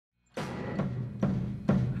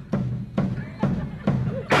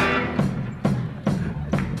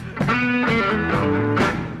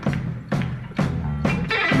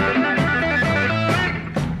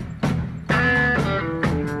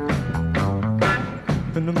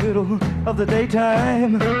in the middle of the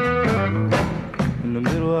daytime, in the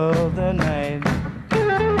middle of the night,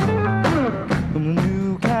 from the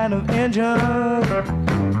new kind of engine,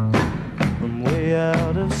 from way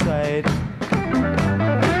out of sight.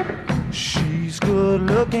 She's good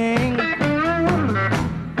looking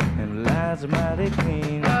and lies mighty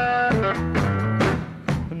clean,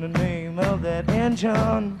 and the name of that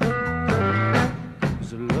engine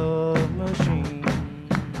is a love machine.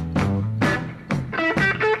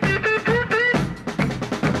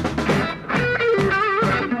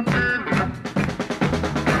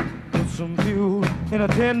 Some fuel in a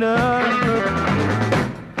tender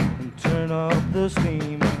and turn off the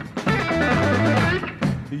steam.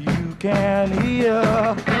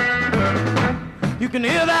 You can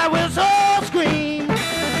hear that whistle scream.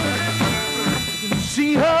 You can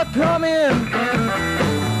see her coming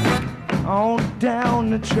on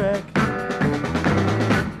down the track.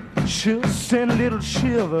 She'll send little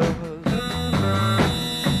shivers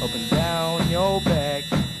up and down your back.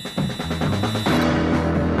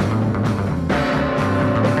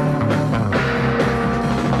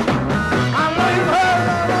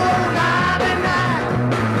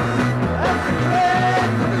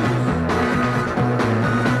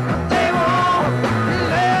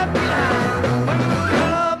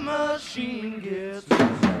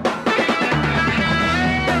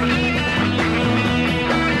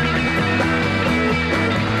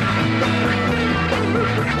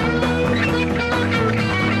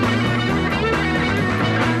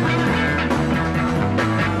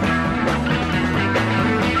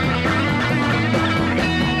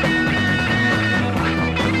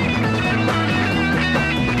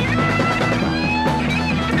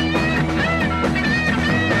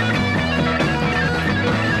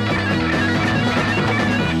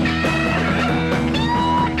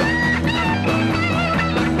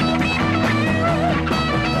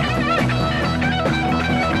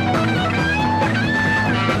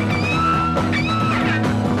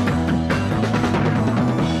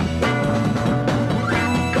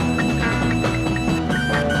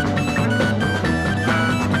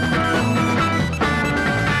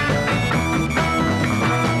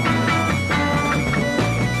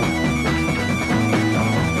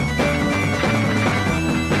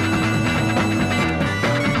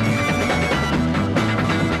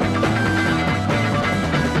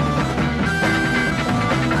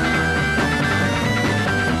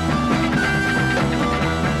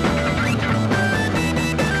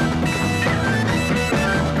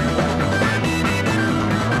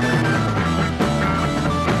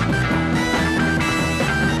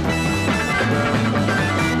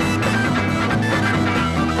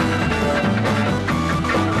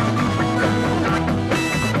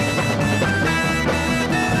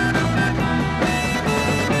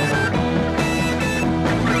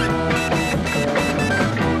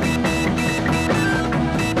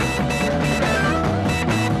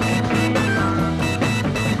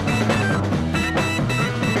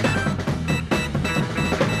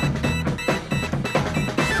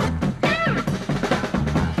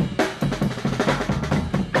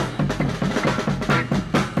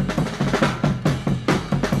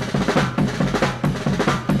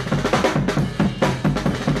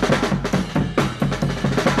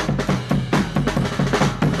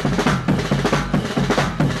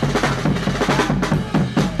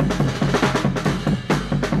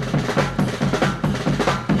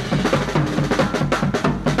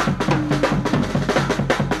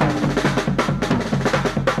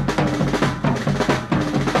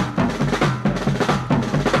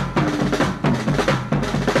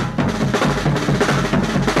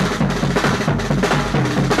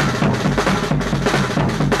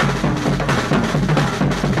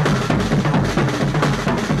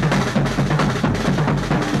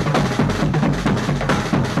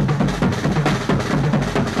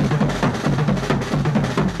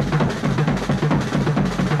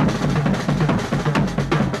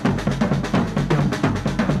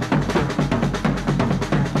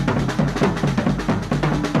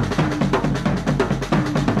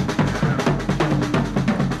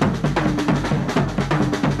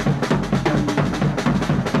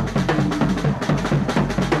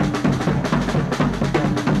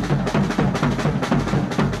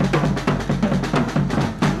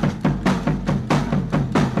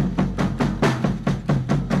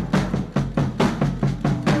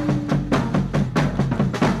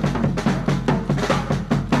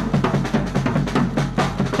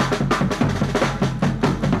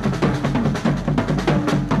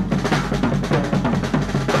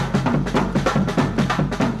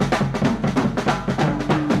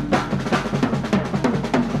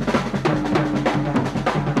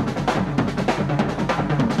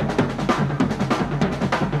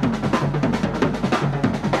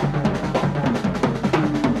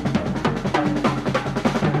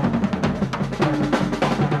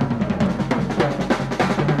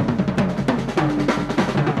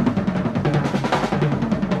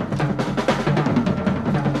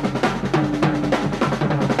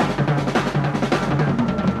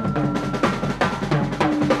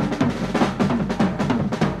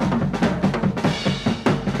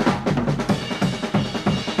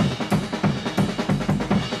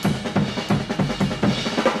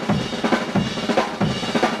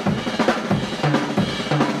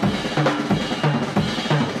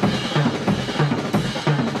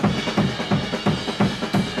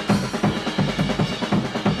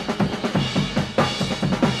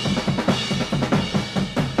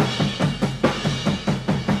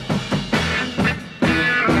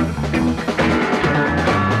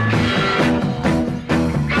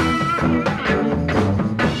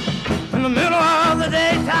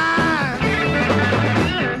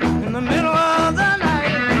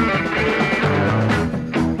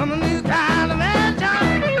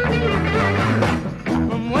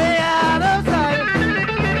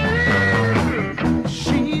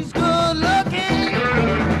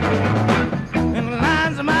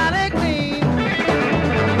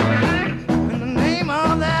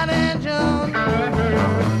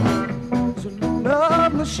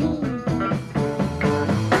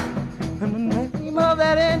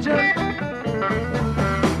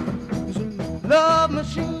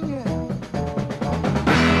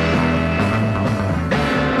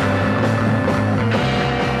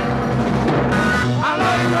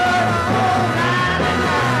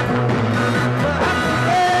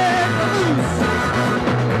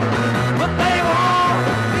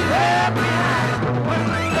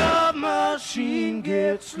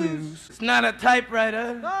 loose. It's not a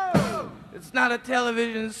typewriter. No. It's not a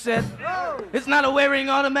television set. No. It's not a wearing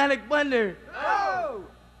automatic blender. No.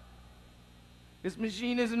 This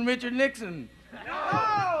machine isn't Richard Nixon.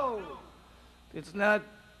 No. It's not...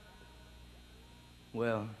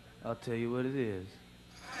 Well, I'll tell you what it is.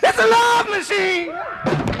 It's a love machine!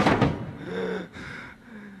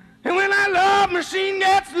 And when that love machine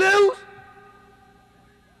gets loose,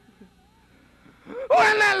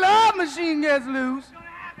 when that love machine gets loose,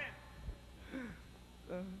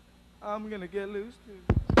 I'm gonna get loose too.